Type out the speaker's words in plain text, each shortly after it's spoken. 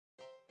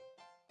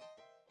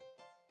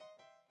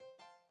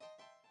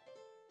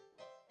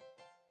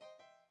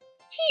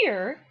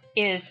Here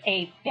is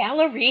a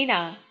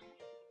ballerina.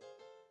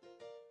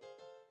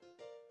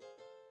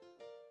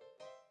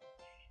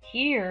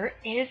 Here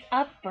is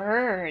a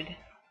bird.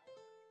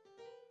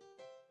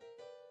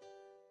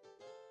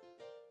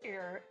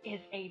 Here is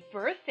a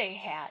birthday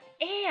hat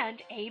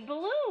and a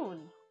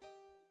balloon.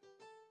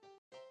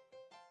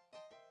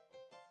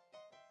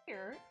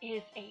 Here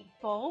is a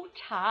bow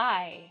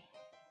tie.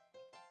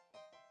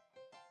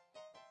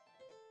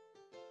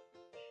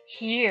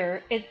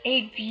 Here is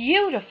a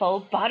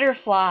beautiful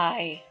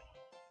butterfly.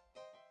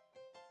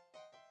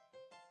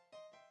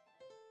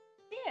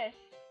 This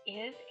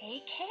is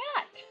a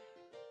cat.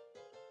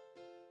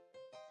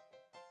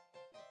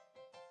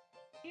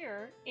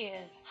 Here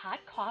is hot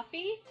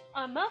coffee,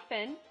 a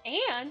muffin,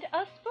 and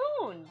a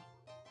spoon.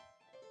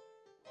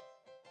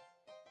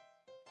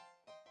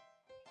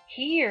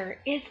 Here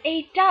is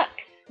a duck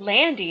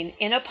landing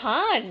in a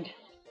pond.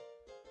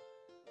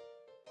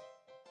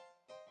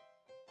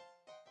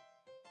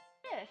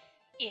 This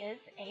is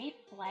a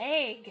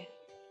flag.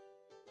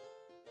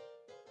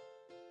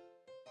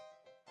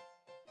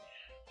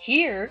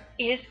 Here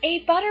is a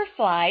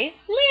butterfly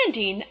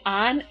landing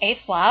on a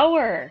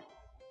flower.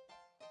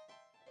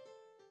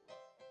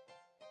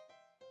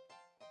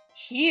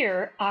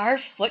 Here are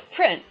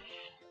footprints.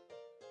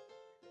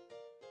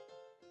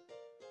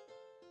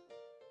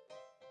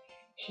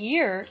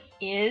 Here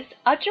is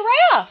a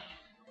giraffe.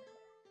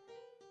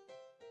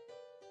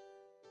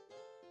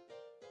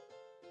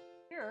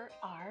 Here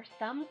are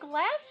some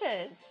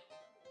glasses.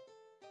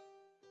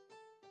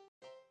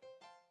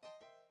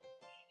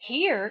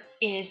 Here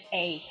is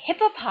a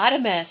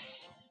hippopotamus.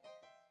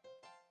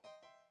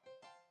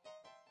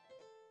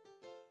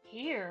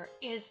 Here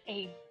is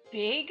a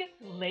big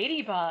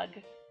ladybug.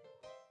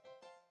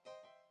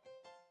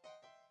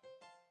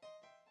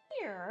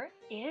 Here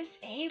is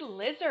a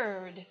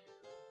lizard.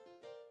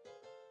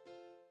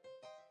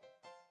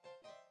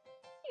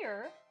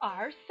 Here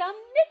are some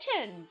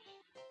mittens.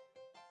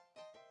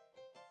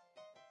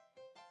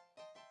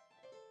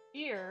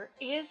 Here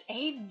is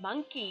a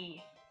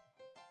monkey.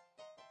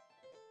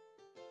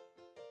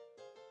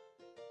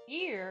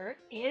 Here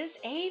is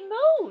a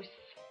mouse.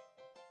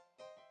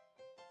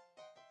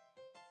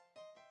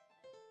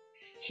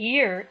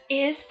 Here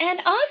is an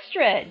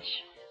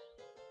ostrich.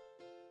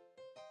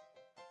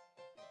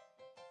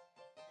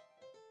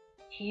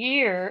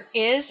 Here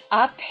is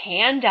a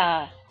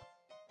panda.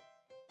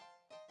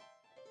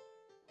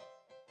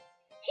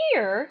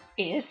 Here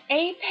is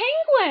a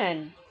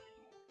penguin.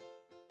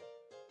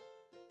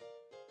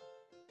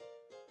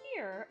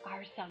 Here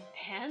are some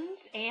pens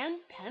and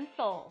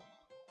pencils.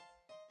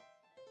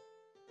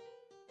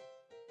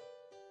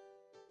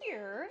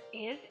 Here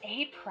is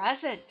a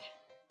present.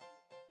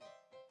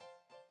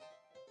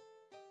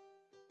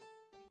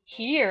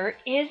 Here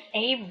is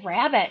a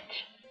rabbit.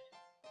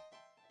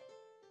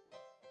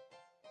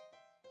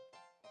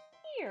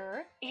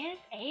 Here is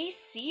a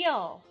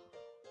seal.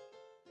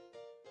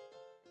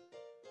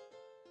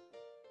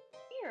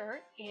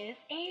 Here is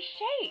a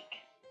shake.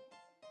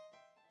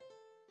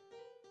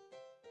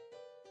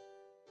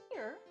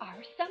 Here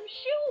are some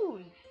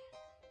shoes.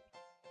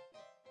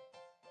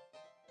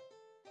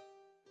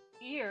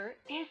 Here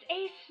is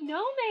a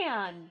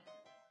snowman.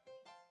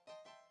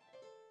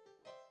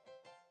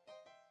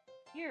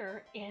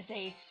 Here is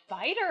a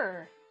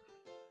spider.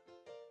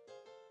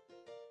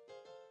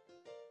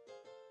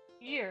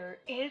 Here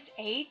is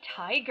a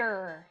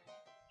tiger.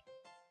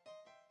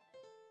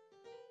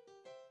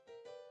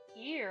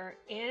 Here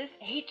is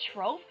a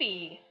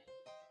trophy.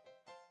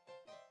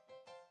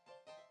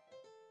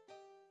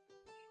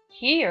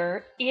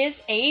 Here is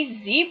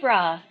a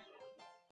zebra.